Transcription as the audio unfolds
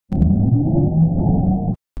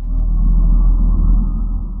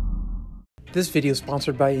This video is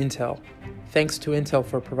sponsored by Intel. Thanks to Intel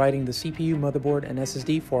for providing the CPU, motherboard, and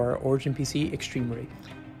SSD for our Origin PC Extreme Rig.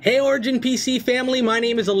 Hey Origin PC family, my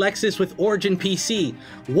name is Alexis with Origin PC.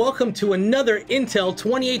 Welcome to another Intel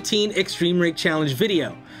 2018 Extreme Rig Challenge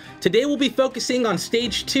video. Today we'll be focusing on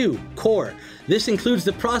Stage 2, Core. This includes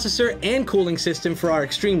the processor and cooling system for our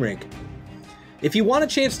Extreme Rig. If you want a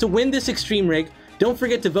chance to win this Extreme Rig, don't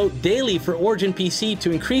forget to vote daily for Origin PC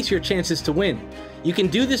to increase your chances to win. You can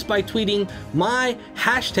do this by tweeting my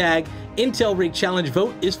hashtag Intel Rig Challenge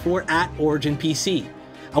vote is for @OriginPC.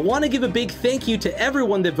 I want to give a big thank you to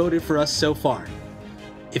everyone that voted for us so far.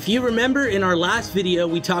 If you remember, in our last video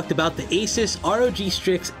we talked about the Asus ROG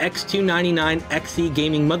Strix X299XE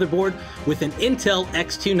gaming motherboard with an Intel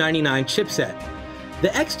X299 chipset. The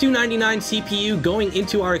X299 CPU going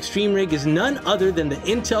into our Extreme Rig is none other than the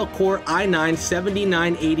Intel Core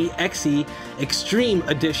i9-7980XE Extreme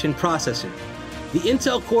Edition processor. The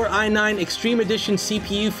Intel Core i9 Extreme Edition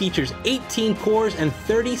CPU features 18 cores and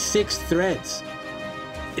 36 threads.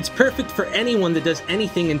 It's perfect for anyone that does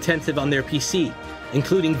anything intensive on their PC,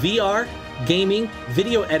 including VR, gaming,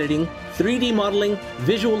 video editing, 3D modeling,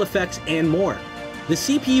 visual effects, and more. The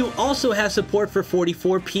CPU also has support for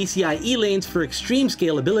 44 PCIe lanes for extreme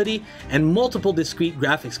scalability and multiple discrete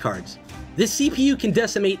graphics cards. This CPU can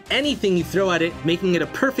decimate anything you throw at it, making it a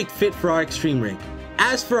perfect fit for our Extreme Rig.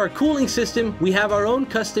 As for our cooling system, we have our own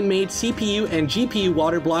custom-made CPU and GPU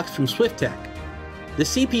water blocks from SwiftTech. The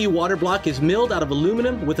CPU water block is milled out of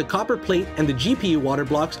aluminum with a copper plate, and the GPU water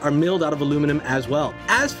blocks are milled out of aluminum as well.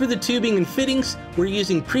 As for the tubing and fittings, we're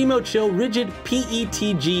using Primo Chill rigid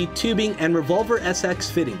PETG tubing and Revolver SX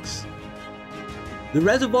fittings. The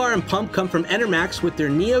reservoir and pump come from Enermax with their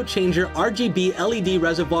Neo Changer RGB LED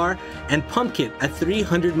reservoir and pump kit at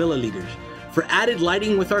 300 milliliters for added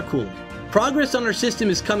lighting with our cooling. Progress on our system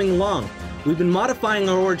is coming along. We've been modifying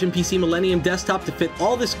our Origin PC Millennium desktop to fit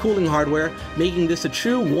all this cooling hardware, making this a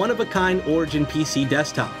true one-of-a-kind Origin PC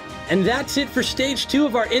desktop. And that's it for Stage 2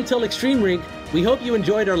 of our Intel Extreme Rig. We hope you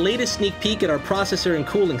enjoyed our latest sneak peek at our processor and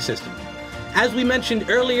cooling system. As we mentioned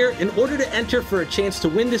earlier, in order to enter for a chance to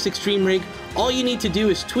win this Extreme Rig, all you need to do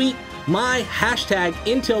is tweet my hashtag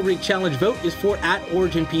Intel Rig Challenge vote is for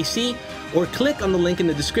 @OriginPC, or click on the link in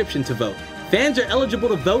the description to vote. Fans are eligible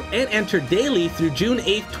to vote and enter daily through June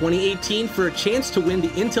 8, 2018 for a chance to win the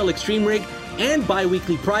Intel Extreme Rig and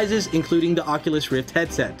bi-weekly prizes, including the Oculus Rift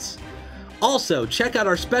headsets. Also, check out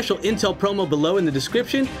our special Intel promo below in the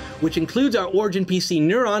description, which includes our Origin PC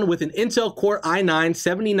Neuron with an Intel Core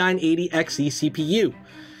i9-7980XE CPU.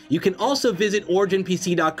 You can also visit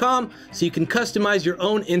OriginPC.com so you can customize your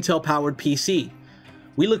own Intel-powered PC.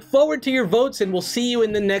 We look forward to your votes, and we'll see you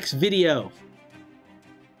in the next video.